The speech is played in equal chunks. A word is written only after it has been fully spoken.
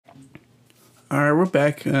Alright, we're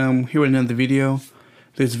back here with another video.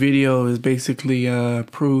 This video is basically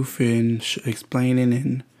proof and explaining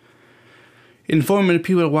and informing the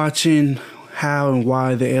people watching how and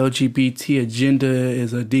why the LGBT agenda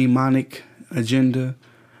is a demonic agenda.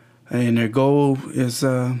 And their goal is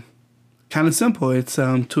kind of simple. It's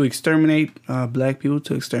to exterminate black people,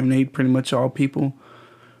 to exterminate pretty much all people,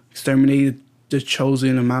 exterminate the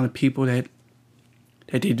chosen amount of people that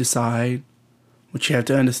they decide. What you have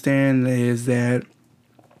to understand is that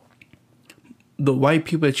the white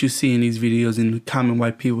people that you see in these videos and the common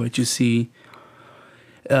white people that you see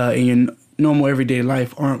in your normal everyday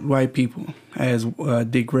life aren't white people. As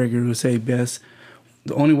Dick Gregory would say best,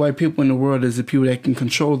 the only white people in the world is the people that can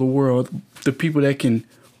control the world, the people that can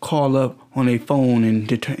call up on a phone and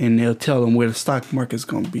they'll tell them where the stock market's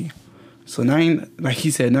going to be. So like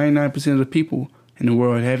he said, 99% of the people in the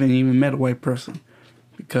world haven't even met a white person,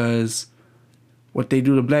 because what they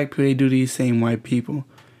do to black people, they do to these same white people.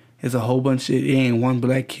 There's a whole bunch of, there ain't one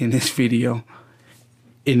black kid in this video.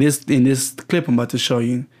 In this clip I'm about to show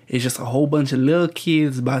you, it's just a whole bunch of little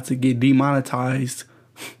kids about to get demonetized.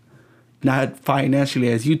 Not financially,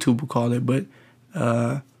 as YouTube would call it, but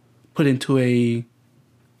put into a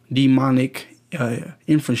demonic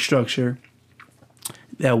infrastructure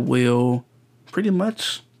that will pretty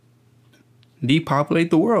much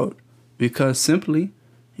depopulate the world. Because simply,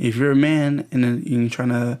 if you're a man and you're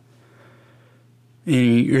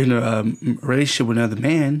in a relationship with another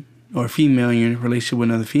man, or a female and you're in a relationship with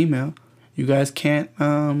another female, you guys can't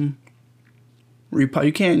you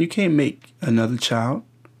can't make another child.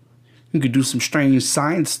 You could do some strange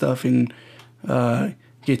science stuff and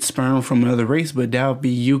get sperm from another race, but that would be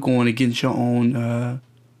you going against your own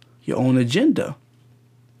agenda.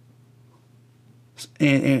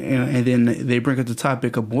 And then they bring up the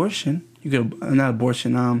topic abortion. You could not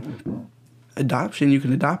abortion, adoption. You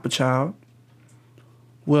can adopt a child.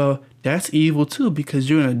 Well, that's evil too, because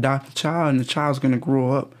you're gonna adopt a child, and the child's gonna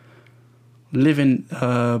grow up living,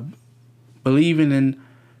 believing and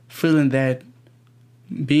feeling that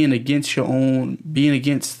being against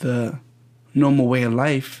the normal way of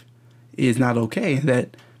life is not okay.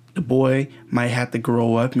 That the boy might have to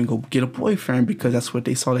grow up and go get a boyfriend because that's what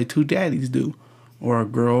they saw their two daddies do, or a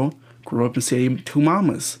girl grow up and see two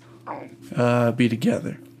mamas be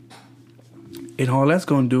together. And all that's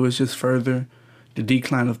going to do is just further the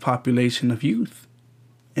decline of population of youth.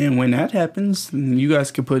 And when that happens, you guys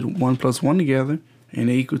can put 1 + 1 together and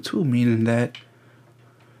they equal 2, meaning that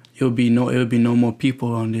it'll be no more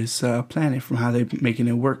people on this planet from how they're making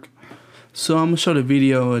it work. So I'm gonna show the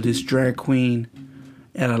video of this drag queen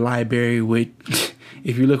at a library with,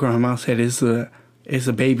 if you look around her mouth's head, it's a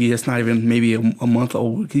baby that's not even maybe a month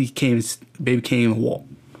old. Baby can't even walk.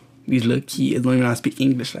 These little kids don't even know how to speak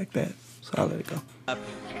English like that. So I'll let it go.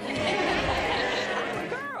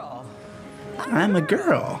 I'm a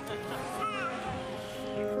girl.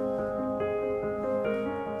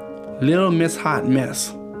 Little Miss Hot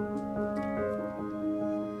Mess.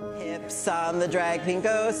 Hips on the drag queen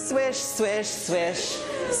go swish, swish, swish,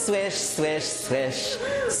 swish, swish, swish,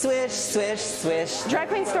 swish, swish, swish. Drag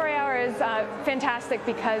Queen Story Hour is fantastic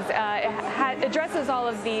because it addresses all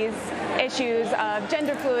of these issues of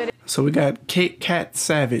gender fluid. So we got Cat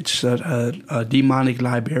Savage, a demonic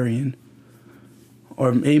librarian.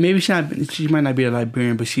 Or maybe she might not be a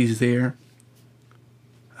librarian, but she's there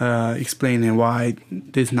explaining why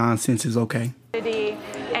this nonsense is okay.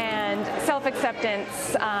 And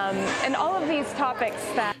self-acceptance, and all of these topics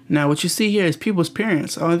that... Now, what you see here is people's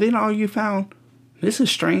parents. Oh, then all you found, this is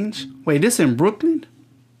strange. Wait, this in Brooklyn?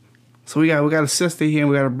 So we got a sister here and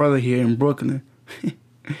we got a brother here in Brooklyn.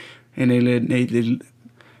 And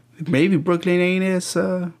maybe Brooklyn ain't as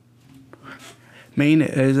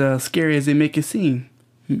scary as they make it seem.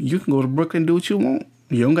 You can go to Brooklyn and do what you want.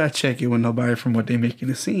 You don't gotta check it with nobody from what they making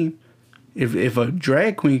it seem. If a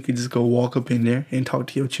drag queen could just go walk up in there and talk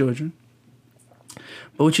to your children.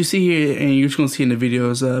 But what you see here, and you're just gonna see in the video,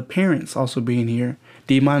 is parents also being here,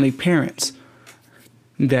 demonic parents.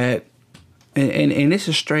 That and this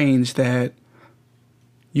is strange that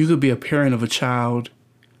you could be a parent of a child,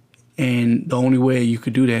 and the only way you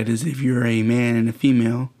could do that is if you're a man and a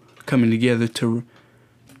female coming together to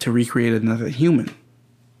recreate another human.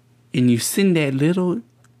 And you send that little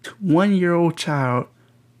 1-year-old child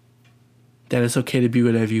that it's okay to be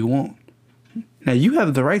whatever you want. Now, you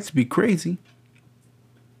have the right to be crazy,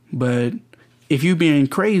 but if you're being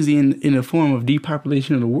crazy in a form of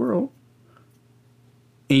depopulation of the world,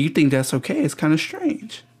 and you think that's okay, it's kind of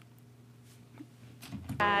strange.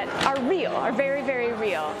 That are real, are very, very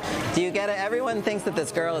real. Do you get it? Everyone thinks that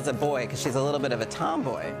this girl is a boy because she's a little bit of a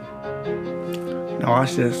tomboy. Now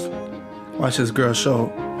watch this. watch this girl show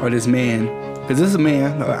or this man, because this is a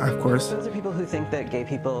man, of course. Those are people who think that gay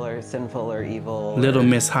people are sinful or evil. Little or,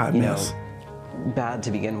 Miss Hot Mess. Bad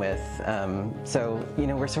to begin with. So,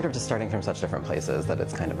 we're sort of just starting from such different places that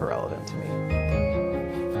it's kind of irrelevant to me.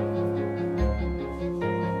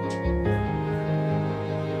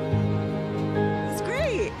 It's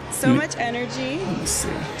great. So much energy. Let's see.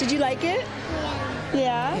 Did you like it?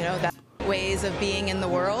 Yeah. That ways of being in the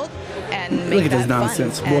world and make Look at this that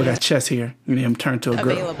nonsense. fun Boy and got chest here. You need him turned to a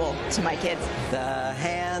girl. available to my kids. The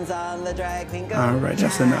hands on the drag queen go. All right,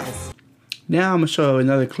 that's enough. Now I'm gonna show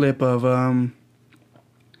another clip of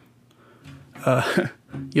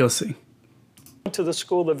you'll see. To the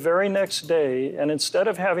school the very next day, and instead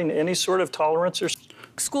of having any sort of tolerance or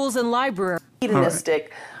schools and libraries.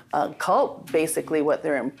 Hedonistic cult, basically what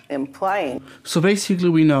they're implying. So basically,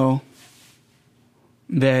 we know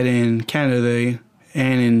that in Canada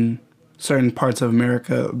and in certain parts of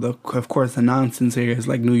America, of course, the nonsense areas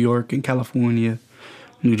like New York and California,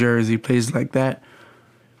 New Jersey, places like that,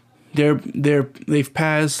 they've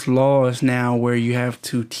passed laws now where you have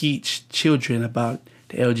to teach children about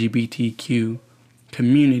the LGBTQ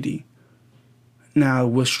community. Now,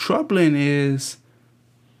 what's troubling is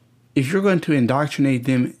if you're going to indoctrinate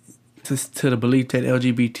them to the belief that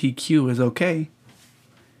LGBTQ is okay,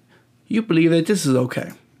 you believe that this is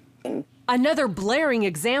okay. Another blaring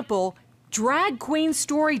example, drag queen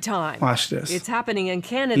story time. Watch this. It's happening in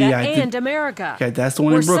Canada and America. Okay, that's the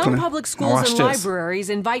one where in Brooklyn. some public schools and libraries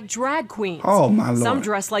invite drag queens. Oh my Lord! Some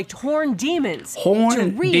dress like horned demons.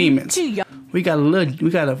 Horned demons. To young. We got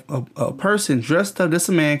a person dressed up. This is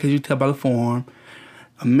a man, because you tell by the form.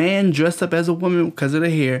 A man dressed up as a woman because of the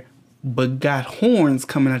hair, but got horns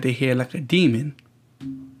coming out their hair like a demon.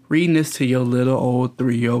 Reading this to your little old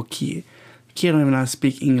 3-year-old kid. The kid don't even know how to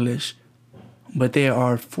speak English, but they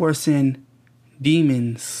are forcing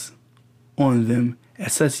demons on them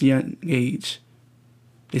at such a young age.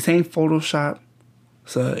 This ain't Photoshop,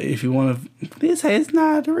 so if you want to, this is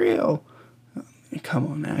not real. Come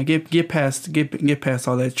on now, get past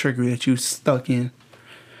all that trickery that you stuck in.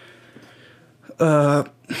 The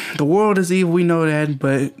world is evil, we know that,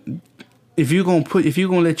 but if you're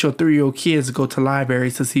gonna let your 3-year-old kids go to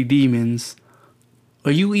libraries to see demons,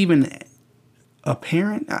 are you even a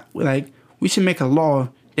parent? Like, we should make a law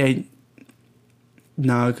that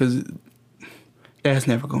because that's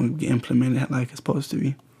never gonna get implemented like it's supposed to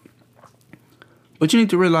be. But you need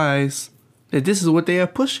to realize that this is what they are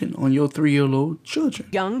pushing on your 3-year-old children.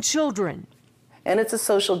 Young children. And it's a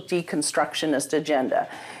social deconstructionist agenda.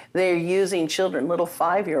 They're using children, little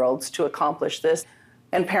 5-year-olds, to accomplish this.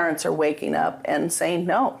 And parents are waking up and saying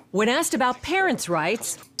no. When asked about parents'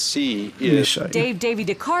 rights, Dave Davy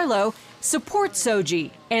DiCarlo supports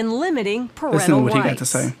Soji and limiting parental Listen to what rights. he got to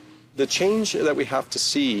say. The change that we have to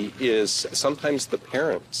see is sometimes the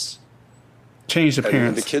parents. Change the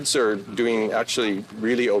parents. The kids are doing actually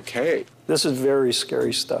really okay. this is very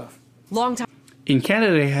scary stuff. Long time. In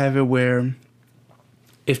Canada, they have it where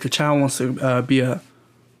if the child wants to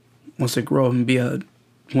grow up and be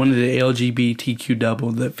one of the LGBTQ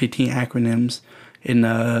double, the 15 acronyms in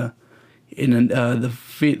the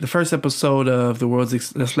first episode of the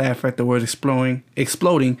world's Let's Laugh at the Word Exploding.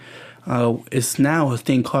 It's now a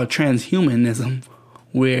thing called transhumanism,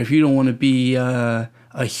 where if you don't want to be a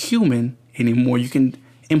human anymore, you can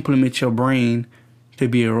implement your brain to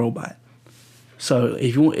be a robot. So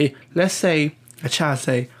let's say a child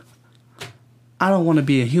say, I don't want to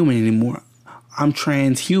be a human anymore. I'm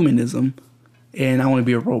transhumanism, and I want to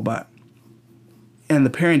be a robot. And the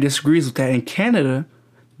parent disagrees with that. In Canada,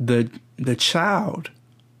 the child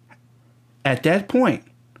at that point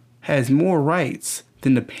has more rights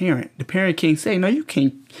than the parent. The parent can't say, no, you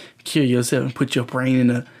can't kill yourself and put your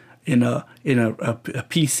brain in a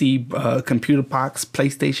PC computer box,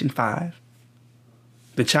 PlayStation 5.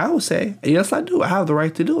 The child will say, yes, I do. I have the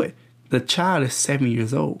right to do it. The child is 7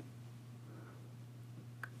 years old.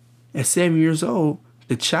 At 7 years old,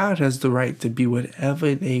 the child has the right to be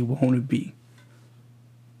whatever they want to be.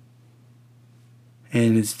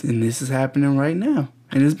 And this is happening right now.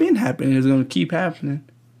 And it's been happening. It's going to keep happening.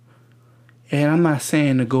 And I'm not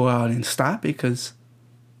saying to go out and stop it, because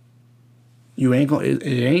you ain't going. It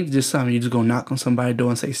ain't just something you just go knock on somebody's door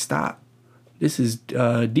and say stop. This is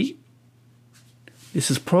deep. This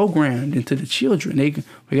is programmed into the children.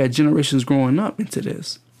 We got generations growing up into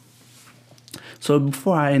this. So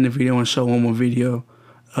before I end the video, I want to show one more video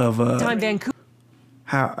of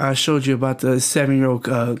how I showed you about the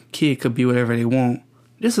 7-year-old kid could be whatever they want.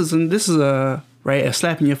 This is a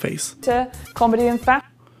slap in your face. To comedy and fashion.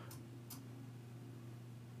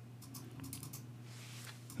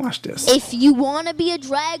 Watch this. If you want to be a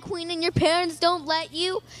drag queen and your parents don't let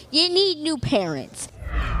you, you need new parents.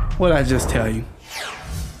 What'd I just tell you?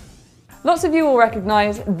 Lots of you will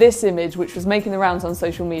recognise this image, which was making the rounds on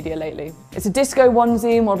social media lately. It's a disco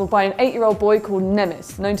onesie modelled by an 8-year-old boy called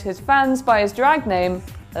Nemis, known to his fans by his drag name,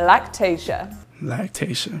 Lactatia.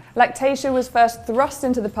 Lactatia. Lactatia was first thrust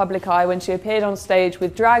into the public eye when she appeared on stage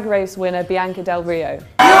with Drag Race winner Bianca Del Rio. You're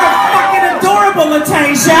fucking adorable,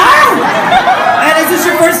 Lactatia! And is this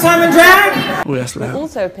your first time in drag? Oh, that's She loud.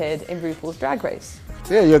 also appeared in RuPaul's Drag Race.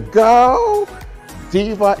 There you go.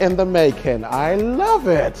 Diva in the making. I love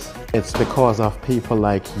it. It's because of people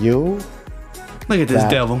like you. Look at this that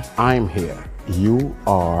devil. I'm here. You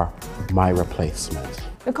are my replacement.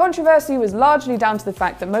 The controversy was largely down to the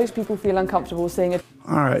fact that most people feel uncomfortable seeing it.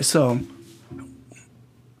 All right, so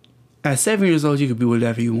at 7 years old, you could be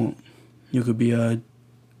whatever you want. You could be a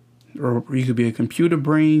computer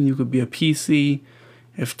brain. You could be a PC.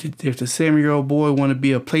 If the 7-year-old boy want to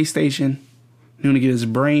be a PlayStation, he want to get his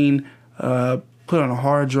brain put on a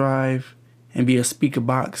hard drive and be a speaker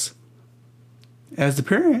box. As the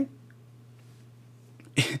parent,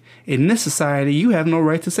 in this society, you have no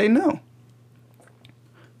right to say no.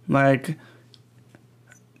 Like,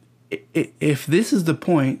 if this is the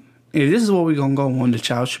point, if this is what we're going to go on, the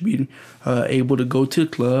child should be able to go to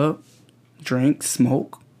the club, drink,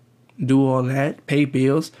 smoke, do all that, pay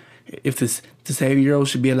bills. If the 7-year-old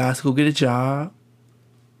should be allowed to go get a job.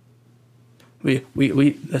 The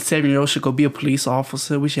 7-year-old should go be a police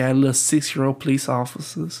officer. We should have little 6-year-old police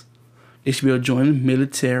officers. They should be able to join the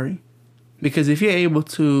military. Because if you're able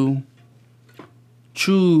to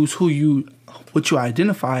choose what you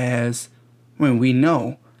identify as, when we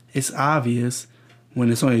know it's obvious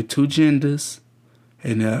when it's only 2 genders,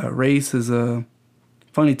 and race is a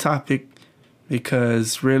funny topic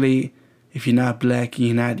because really, if you're not black,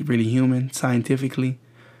 you're not really human scientifically.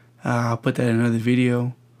 I'll put that in another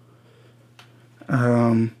video.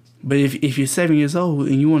 But if you're 7 years old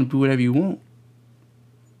and you want to do whatever you want,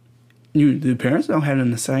 the parents don't have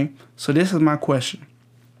nothing to say. So this is my question.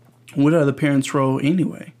 What are the parents' role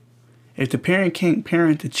anyway? If the parent can't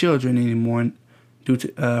parent the children anymore due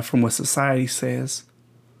to from what society says,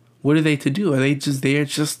 what are they to do? Are they just there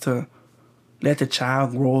just to let the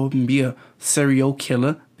child grow up and be a serial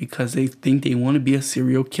killer because they think they want to be a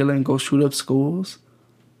serial killer and go shoot up schools?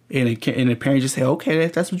 And the parent just say, okay,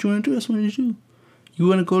 that's what you want to do. That's what you do. You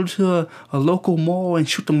want to go to a local mall and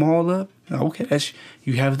shoot them all up? Okay,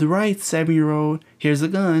 you have the right, 7-year-old. Here's a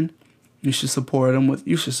gun. You should support them with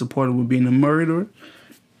being a murderer,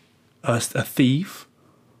 a thief,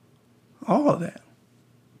 all of that.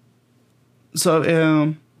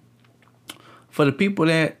 So for the people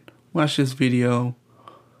that watch this video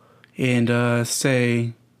and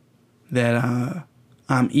say that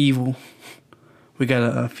I'm evil, we got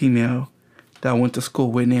a female that I went to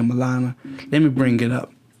school with named Alana. Let me bring it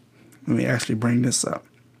up. Let me actually bring this up.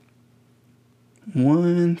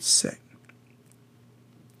 1 sec.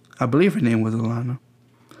 I believe her name was Alana.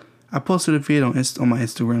 I posted a video on my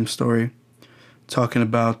Instagram story talking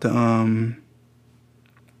about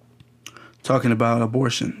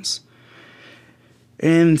abortions.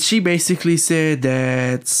 And she basically said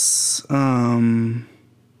that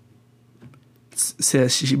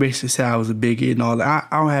she basically said I was a bigot and all that.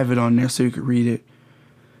 I'll have it on there so you can read it.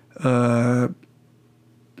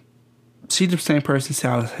 She's the same person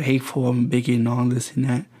said I was hateful, I'm a bigot and all this and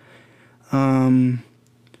that.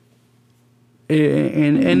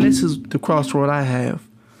 And this is the crossroad I have.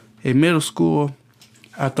 In middle school,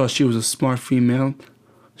 I thought she was a smart female.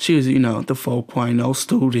 She was, the 4.0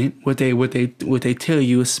 student. What they tell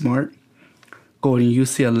you is smart. Go to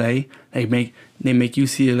UCLA. They make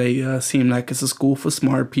UCLA seem like it's a school for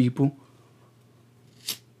smart people.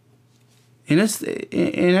 And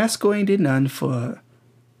that school ain't did nothing for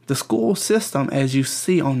the school system, as you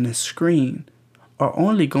see on the screen, are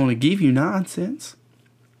only going to give you nonsense.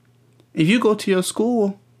 If you go to your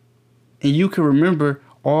school and you can remember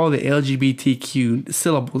all the LGBTQ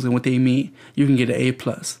syllables and what they mean, you can get an A+.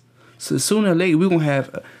 So sooner or later we're gonna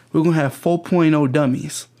have 4.0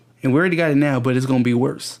 dummies, and we already got it now, but it's gonna be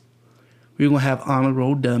worse. We're gonna have honor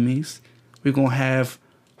roll dummies. We're gonna have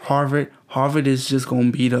Harvard. Harvard is just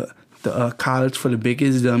gonna be the college for the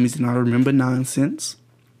biggest dummies and I remember nonsense.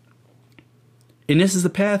 And this is the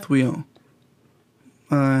path we on.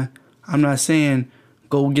 I'm not saying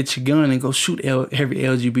go get your gun and go shoot every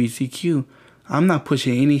LGBTQ. I'm not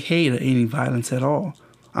pushing any hate or any violence at all.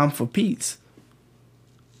 I'm for peace.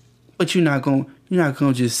 But you're not gonna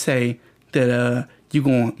just say that you're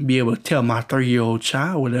gonna be able to tell my 3-year-old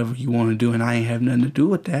child whatever you want to do and I ain't have nothing to do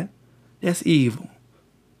with that. That's evil.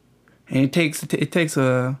 and it takes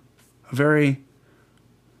a very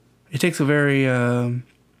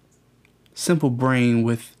simple brain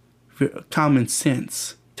with common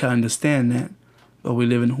sense to understand that. But we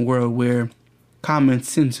live in a world where common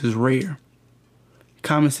sense is rare.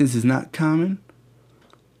 Common sense is not common,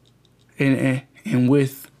 and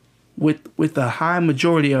with the high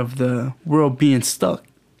majority of the world being stuck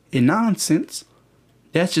in nonsense,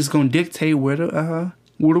 that's just gonna dictate where the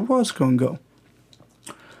world's gonna go.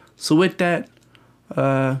 So with that,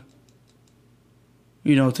 to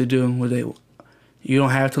do with it, you don't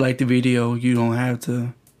have to like the video. You don't have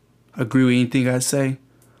to agree with anything I say.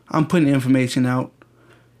 I'm putting information out.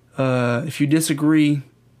 If you disagree,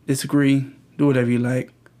 do whatever you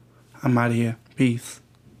like. I'm out of here. Peace.